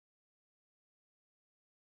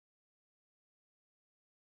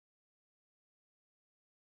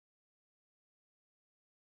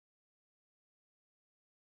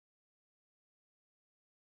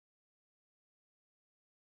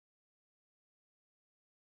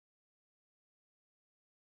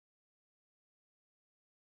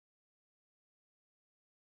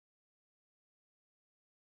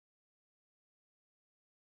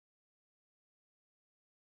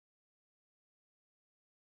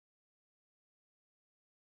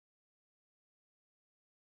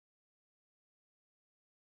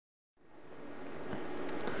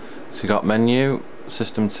So you got menu,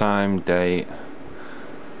 system time, date,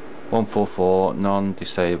 144,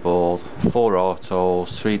 non-disabled, 4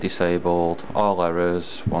 autos, 3 disabled, all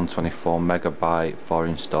errors, 124 megabyte for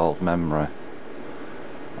installed memory.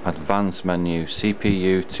 Advanced menu,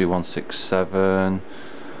 CPU 2167,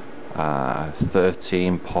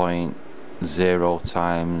 13.0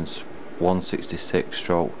 times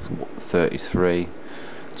 166/33,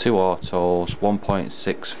 2 autos,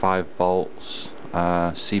 1.65 volts,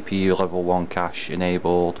 CPU level 1 cache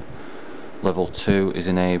enabled, level 2 is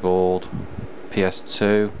enabled,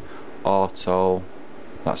 PS2, auto,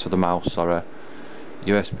 that's for the mouse, sorry,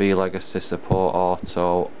 USB legacy support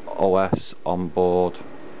auto, OS on board.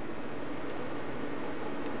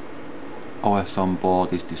 OS on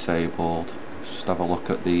board is disabled. Just have a look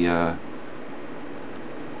at the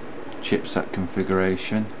chipset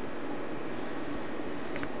configuration.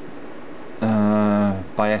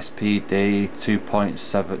 By SPD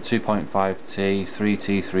 2.5T,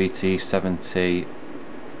 3T, 3T, 7T,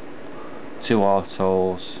 2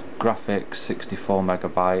 autos, graphics 64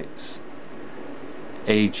 megabytes,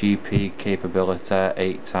 AGP capability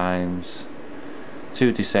 8 times,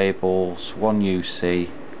 2 disables, 1 UC,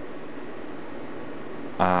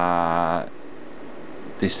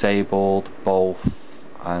 disabled both,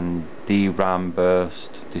 and DRAM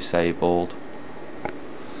burst disabled.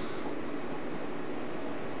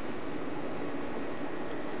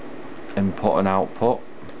 Input and output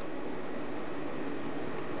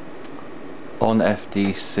on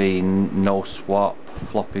FDC, no swap,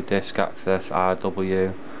 floppy disk access,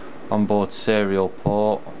 RW, onboard serial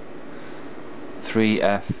port,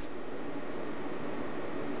 3F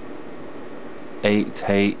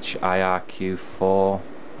 8H IRQ4,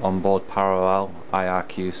 onboard parallel,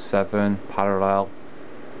 IRQ7 parallel,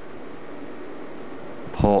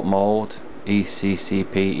 port mode,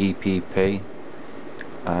 ECCP, EPP,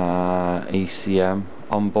 ECM,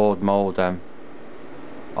 onboard modem,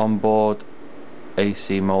 onboard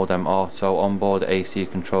AC modem auto, onboard AC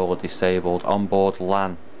controller disabled, onboard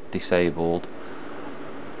LAN disabled,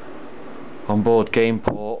 onboard game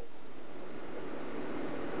port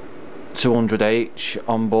 200H,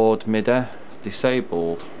 onboard MIDI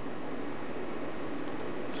disabled.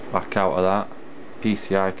 Just back out of that.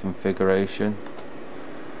 PCI configuration,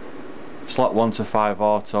 slot 1 to 5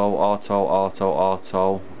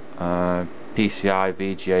 auto, PCI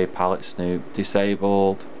VGA palette snoop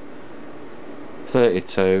disabled,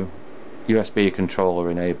 32 USB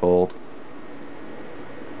controller enabled,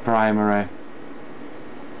 primary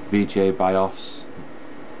VGA BIOS,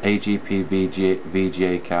 AGP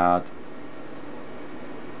VGA card.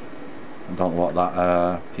 I don't know what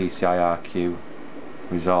that PCIRQ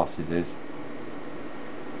resources is.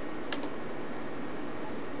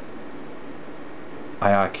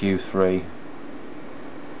 IRQ3,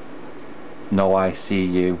 no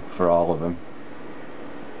ICU for all of them.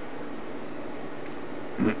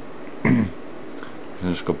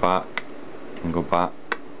 Just go back and go back,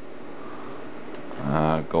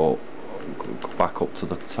 go back up to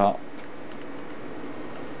the top.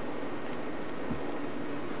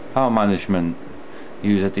 Power management,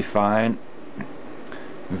 user define,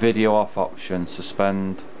 video off option,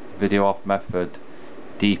 suspend, video off method,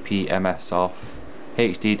 DPMS off,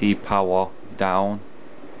 HDD power down,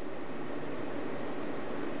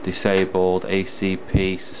 disabled,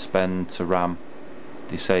 ACP suspend to RAM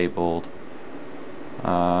disabled,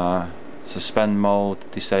 suspend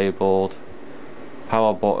mode disabled,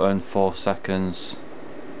 power button 4 seconds,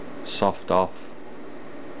 soft off,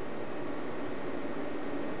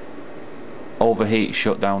 overheat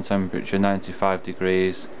shutdown temperature 95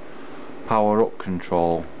 degrees, power up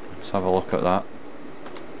control. Let's have a look at that.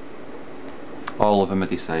 All of them are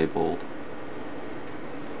disabled.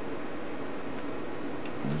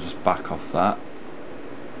 I'll just back off that.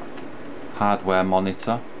 Hardware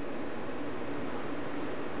monitor,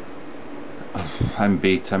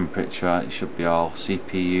 MB temperature, it should be all.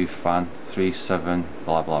 CPU fan 37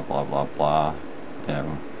 blah blah blah blah blah.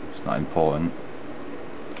 Yeah, it's not important.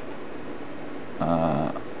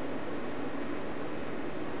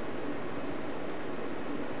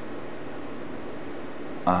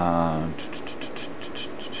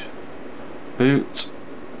 Boot.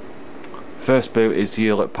 First boot is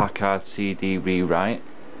Hewlett Packard CD rewrite.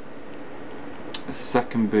 The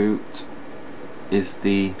second boot is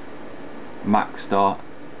the Maxtor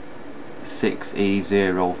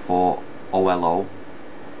 6E04 OLO.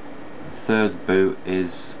 The third boot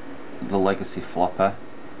is the legacy flopper,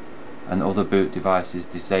 and other boot devices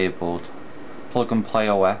disabled. Plug and play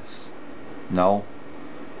OS, no.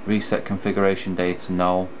 Reset configuration data,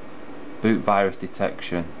 no. Boot virus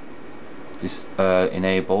detection,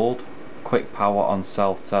 enabled, quick power on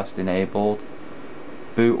self-test enabled,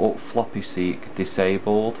 boot up floppy seek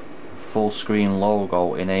disabled, full screen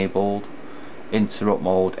logo enabled, interrupt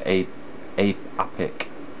mode apic,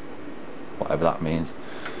 whatever that means,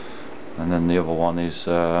 and then the other one is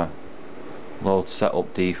load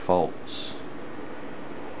setup defaults,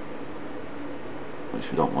 which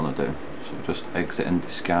we don't want to do, so just exit and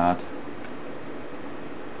discard.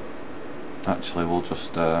 Actually we'll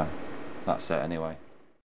just that's it anyway.